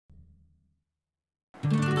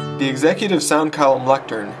The Executive Sound Column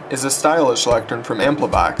Lectern is a stylish lectern from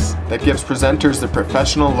AmpliVox that gives presenters the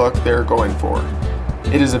professional look they are going for.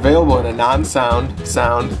 It is available in a non-sound,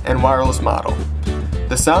 sound, and wireless model.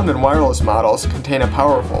 The sound and wireless models contain a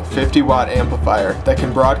powerful 50-watt amplifier that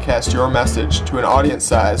can broadcast your message to an audience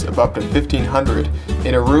size of up to 1,500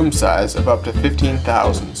 in a room size of up to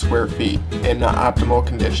 15,000 square feet in optimal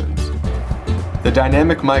conditions. The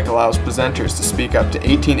dynamic mic allows presenters to speak up to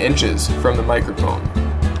 18 inches from the microphone.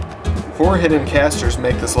 4 hidden casters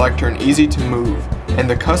make this lectern easy to move, and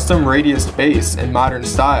the custom radiused base in modern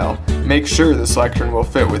style makes sure this lectern will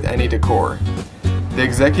fit with any decor. The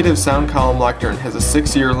Executive Sound Column Lectern has a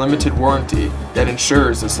 6-year limited warranty that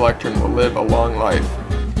ensures this lectern will live a long life.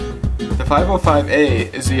 The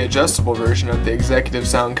 505A is the adjustable version of the Executive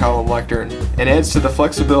Sound Column Lectern and adds to the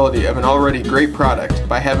flexibility of an already great product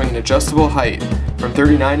by having an adjustable height from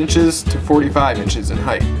 39 inches to 45 inches in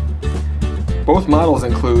height. Both models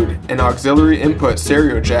include an auxiliary input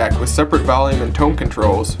stereo jack with separate volume and tone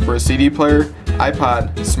controls for a CD player,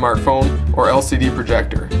 iPod, smartphone, or LCD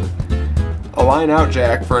projector, a line-out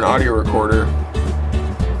jack for an audio recorder,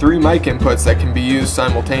 3 mic inputs that can be used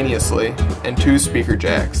simultaneously, and 2 speaker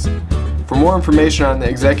jacks. For more information on the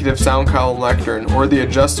Executive Sound Column Lectern or the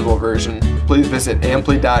adjustable version, please visit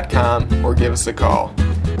ampli.com or give us a call.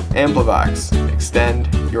 AmpliVox,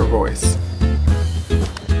 extend your voice.